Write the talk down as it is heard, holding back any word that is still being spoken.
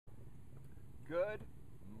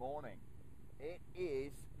morning. It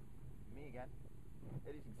is me again.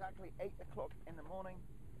 It is exactly 8 o'clock in the morning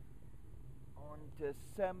on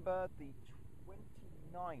December the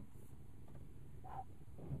 29th.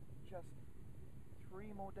 Just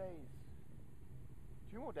 3 more days.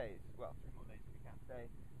 2 more days. Well, 3 more days if we count today.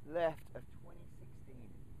 Left of 2016.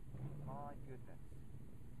 My goodness.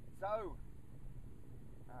 So,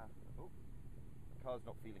 the car's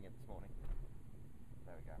not feeling it this morning.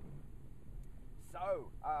 There we go.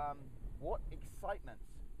 So, what excitements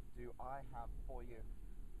do I have for you?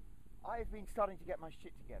 I've been starting to get my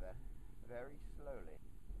shit together very slowly,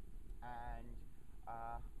 and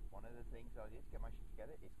one of the things I did to get my shit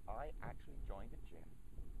together is I actually joined a gym.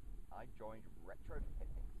 I joined Retro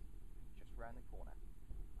Fitness, just around the corner.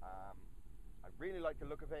 I really like the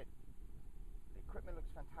look of it. The equipment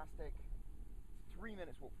looks fantastic. It's 3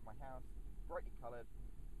 minutes walk from my house, brightly coloured,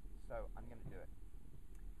 so I'm going to do it.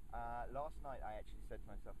 Last night I actually said to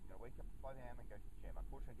myself, I'm going to wake up at 5 a.m. and go to the gym.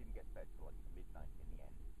 Unfortunately I didn't get to bed till like midnight in the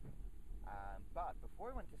end. But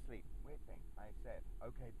before I went to sleep, weird thing, I said,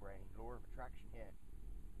 okay brain, law of attraction here,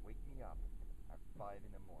 wake me up at 5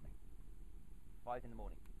 in the morning. 5 in the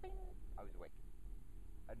morning, bing, I was awake.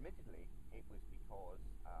 Admittedly, it was because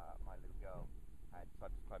my little girl had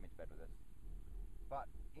decided to climb into bed with us.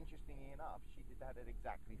 But interestingly enough, she did that at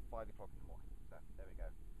exactly 5 o'clock in the morning. So there we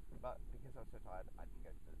go. But because I was so tired, I didn't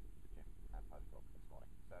go to the gym at 5 o'clock this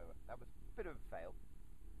morning. So that was a bit of a fail.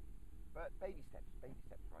 But baby steps,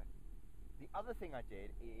 right? The other thing I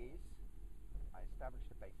did is I established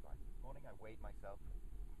a baseline. This morning I weighed myself.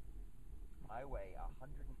 I weigh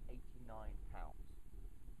 189 pounds.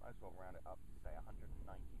 Might as well round it up to say 190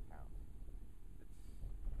 pounds.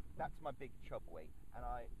 That's my big chub weight. And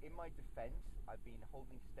in my defense, I've been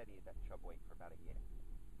holding steady at that chub weight for about a year.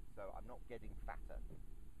 So I'm not getting fatter.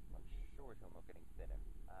 I'm sure as hell not getting thinner.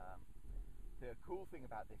 The cool thing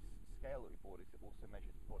about this scale that we bought is it also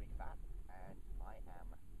measures body fat, and I am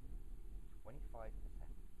 25%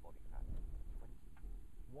 body fat.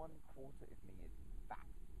 1/4 of me is fat.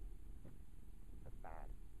 That's bad.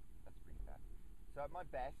 That's pretty bad. So at my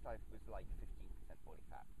best, I was like 15% body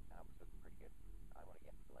fat, and I was looking pretty good. I want to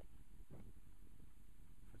get to like,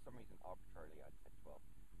 for some reason arbitrarily, I'd said 12.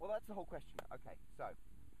 Well, that's the whole question. Okay, so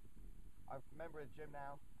I'm a member of the gym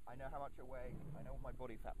now. I know how much I weigh. I know what my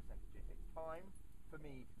body fat percentage is. It's time for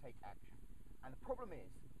me to take action. And the problem is,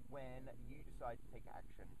 when you decide to take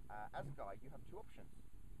action, as a guy, you have two options.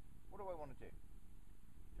 What do I want to do?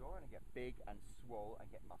 Do I want to get big and swole and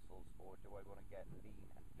get muscles, or do I want to get lean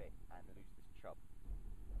and fit and lose this chub?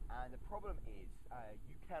 And the problem is,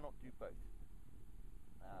 you cannot do both,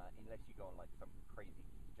 unless you go on like some crazy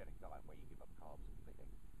ketogenic diet where you give up carbs completely.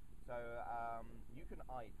 So you can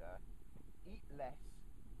either eat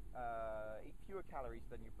fewer calories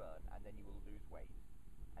than you burn, and then you will lose weight.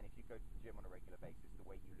 And if you go to the gym on a regular basis, the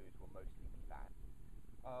weight you lose will mostly be fat.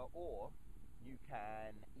 Or you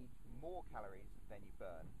can eat more calories than you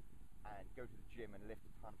burn and go to the gym and lift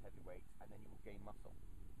a ton of heavy weights, and then you will gain muscle.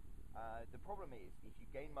 The problem is, if you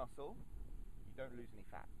gain muscle, you don't lose any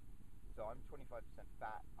fat. So I'm 25%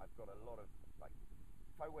 fat. I've got a lot of, like,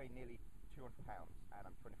 if I weigh nearly 200 pounds and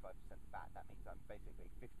I'm 25% fat, that means I'm basically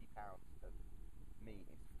 50 pounds of me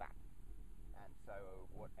is fat. And so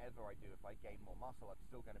whatever I do, if I gain more muscle, I'm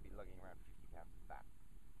still going to be lugging around 50 pounds of fat.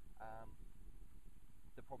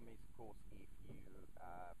 The problem is, of course, if you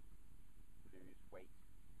lose weight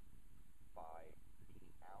by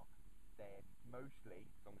leaning out, then mostly,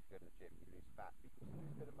 as long as you go to the gym, you lose fat, but you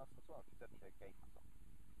lose a bit of muscle as well. You certainly don't gain muscle.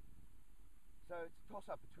 So it's a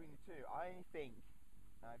toss-up between the two. I think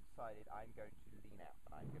I've decided I'm going to lean out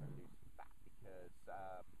and I'm going to lose some fat because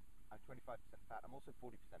I'm 25% fat. I'm also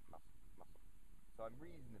 40% muscle. So I'm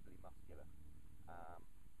reasonably muscular. And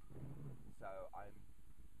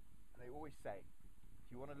they always say, if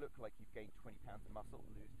you want to look like you've gained 20 pounds of muscle,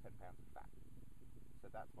 lose 10 pounds of fat. So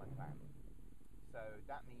that's my plan. So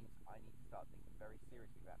that means I need to start thinking very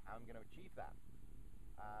seriously about how I'm going to achieve that.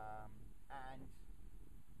 And,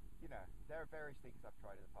 you know, there are various things I've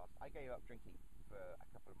tried in the past. I gave up drinking for a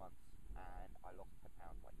couple of months and I lost 10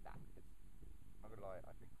 pounds like that because, I'm not going to lie,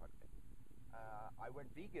 I drink quite a bit. I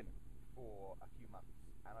went vegan for a few months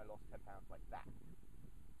and I lost 10 pounds like that.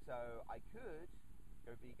 So I could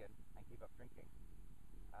go vegan and give up drinking,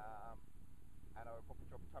 and I would probably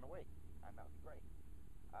drop a ton of weight, and that would be great.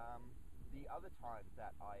 The other time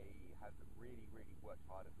that I have really, really worked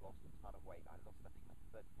hard and lost a ton of weight, I lost I think like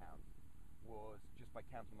 30 pounds, was just by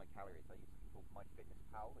counting my calories. I use something called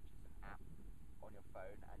MyFitnessPal, which is an app on your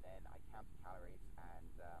phone, and then I counted calories,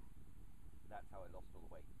 and that's how I lost all the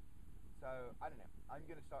weight. So I don't know, I'm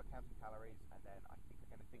going to start counting calories, and then I think I'm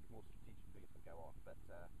going to think more strategically for go on, but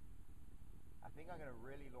I think I'm going to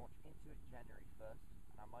really launch into it January 1st,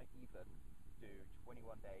 and I might even do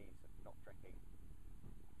 21 days of not drinking,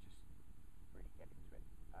 just really get into it.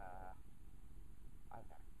 I don't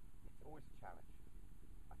know, it's always a challenge.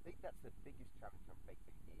 I think that's the biggest challenge I'm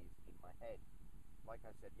facing is in my head. Like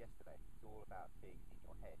I said yesterday, it's all about being in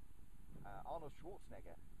your head. Arnold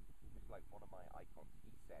Schwarzenegger, who's like one of my icons,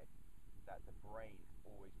 he said that the brain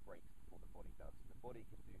always breaks before the body does. The body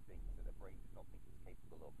can do things that the brain does not think it's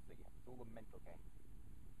capable of. So yeah, it's all a mental game.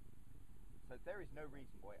 So there is no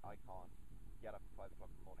reason why I can't get up at 5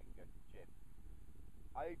 o'clock in the morning and go to the gym.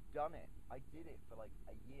 I've done it. I did it for like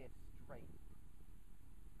a year straight.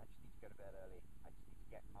 I just need to go to bed early. I just need to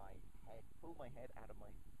get my head, pull my head out of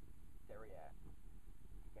my derriere, and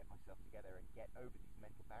get myself together and get over these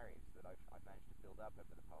mental barriers that I've managed to build up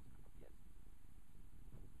over the past couple of years.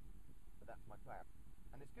 But that's my plan,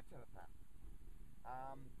 and it's good to have a plan.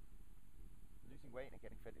 Losing weight and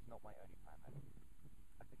getting fit is not my only plan, though.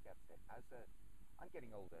 I think that's it. I'm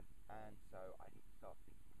getting older, and so I need to start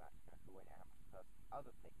thinking about who I am as a person. The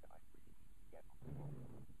other thing that I really need to get on board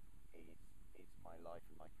is my life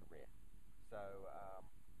and my career. So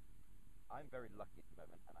I'm very lucky at the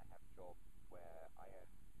moment, and I have a job where I earn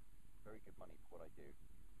very good money for what I do.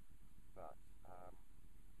 But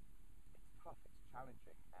it's tough, it's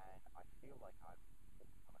challenging, and I feel like I'm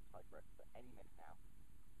walking on a tightrope for any minute now.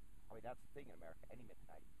 I mean, that's the thing in America. Any minute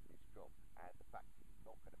now you can lose a job, and the fact is it's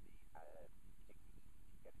not going to be particularly easy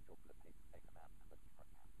to get a job that pays the same amount as I do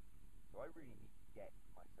right now. So I really need to get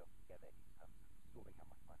myself together in terms of sorting out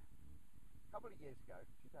my finances. A couple of years ago,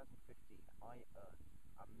 2015, I earned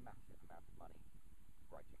a massive amount of money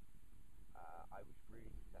writing. I was really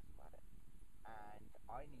successful at it, and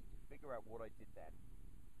I need to figure out what I did then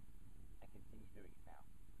and continue doing it now,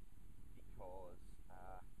 because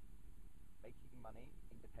making money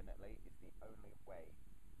independently is the only way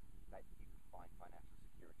that you can find financial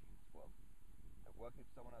security in this world. Working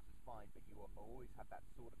for someone else is fine, but you will always have that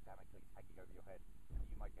sword of Damocles hanging over your head, and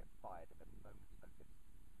you might get fired at a moment's notice,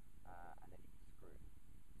 and then you'd be screwed.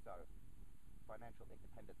 So financial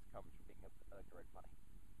independence comes from being able to earn your own money,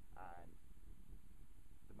 and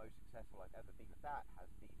the most successful I've ever been at that has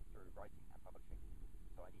been through writing and publishing.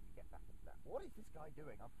 So I need to get back into that. What is this guy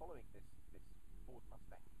doing? I'm following this Ford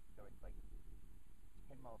Mustang going like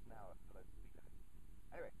 10 miles an hour below the speed limit.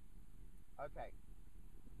 Anyway, okay.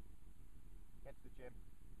 Get to the gym,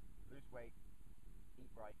 lose weight,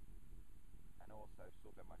 eat right, and also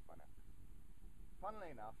sort out my finances.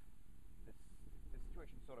 Funnily enough, the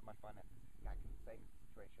situation to sort out my finances is exactly the same as the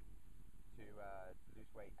situation to lose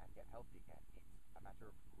weight and get healthy again. It's a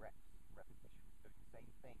matter of reps, repetitions, doing the same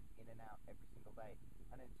thing in and out every single day.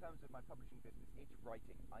 And in terms of my publishing business, it's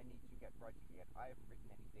writing. I need to get writing again. I haven't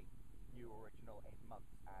written anything new or original in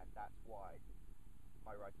months, and that's why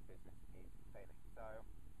my writing business is failing. So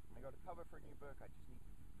I got a cover for a new book. I just need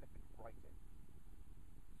to flip and write it.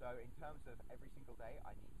 So in terms of every single day,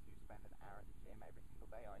 I need to spend an hour at the gym. Every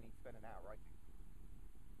single day, I need to spend an hour writing,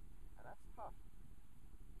 and that's tough.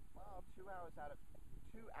 Well, 2 hours out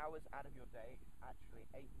of your day is actually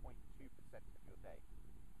 8.2% of your day.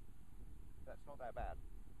 That's not that bad.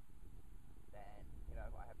 Then,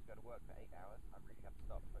 I have to go to work for 8 hours. I really have to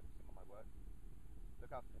start focusing on my work.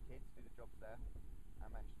 Look after the kids, do the jobs there, and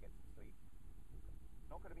manage to get some sleep. It's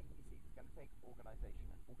not going to be easy. It's going to take organisation.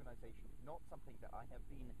 And organisation is not something that I have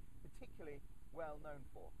been particularly well known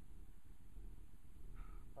for.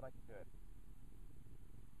 But I can do it.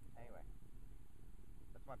 Anyway,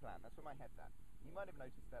 that's my plan. That's where my head's at. You might have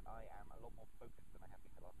noticed that I am a lot more focused than I have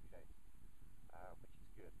been the last few days, which is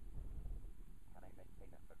good. And I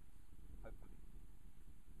maintain that focus, hopefully.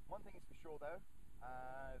 One thing is for sure, though,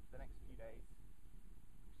 the next few days,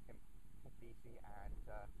 I'm just going to take it easy and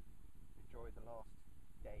enjoy the last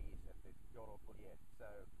days of this god-awful year. So,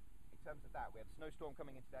 in terms of that, we have a snowstorm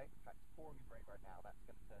coming in today. In fact, it's pouring with rain right now. That's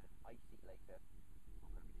going to turn icy later. It's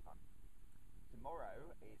not going to be fun.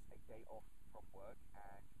 Tomorrow is a day off from work,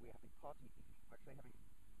 and we're having party evening. We're actually having,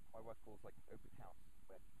 my wife calls like an open house,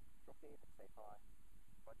 where people drop in and say hi,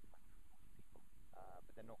 invite like 40 people,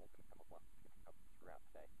 but they're not all going to come at once. They're going to come throughout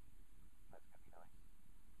the day. That's going to be nice.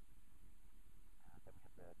 Then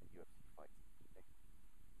we have the UFC fights in the evening.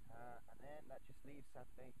 And then that just leaves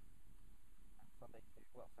Saturday and Sunday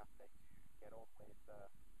Saturday to get on with the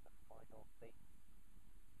final thing,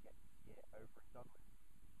 get this year over and done with.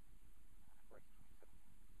 Embrace 2017.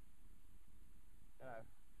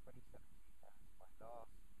 2017 as my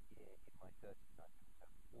last year in my 30s. I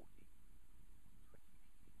turned 40 in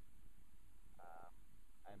 2018.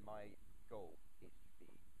 And my goal is to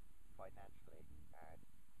be financially and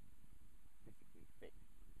physically fit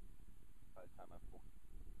by the time I'm 40.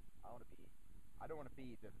 I don't want to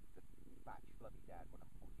be the fat, schlubby dad when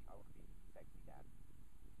I'm 40. I want to be the sexy dad.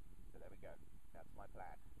 So there we go. That's my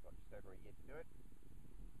plan. Got just over a year to do it.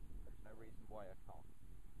 There's no reason why I can't.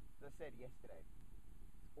 As I said yesterday,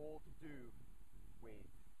 it's all to do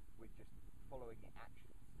with just following the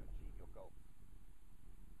actions to achieve your goals.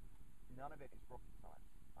 None of it is rocket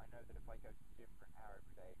science. I know that if I go to the gym for an hour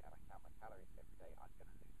every day and I count my calories every day, I'm going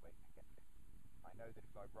to lose weight and get fit. I know that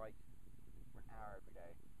if I write for an hour every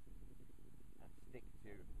day and stick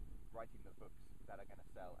to writing the books that are going to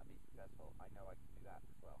sell and be successful, I know I can do that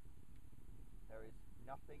as well. There is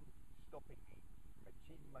nothing stopping me from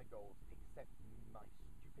achieving my goals except my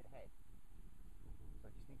stupid head. So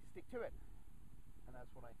I just need to stick to it. And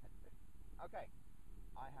that's what I intend to do. Okay,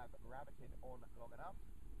 I have rabbited on long enough.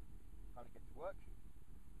 Time to get to work,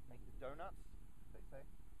 make the donuts, as they say,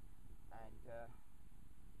 and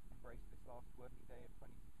embrace this last working day of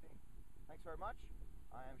 2016. Thanks very much.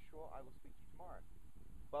 I am sure I will speak to you tomorrow.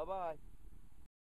 Bye-bye.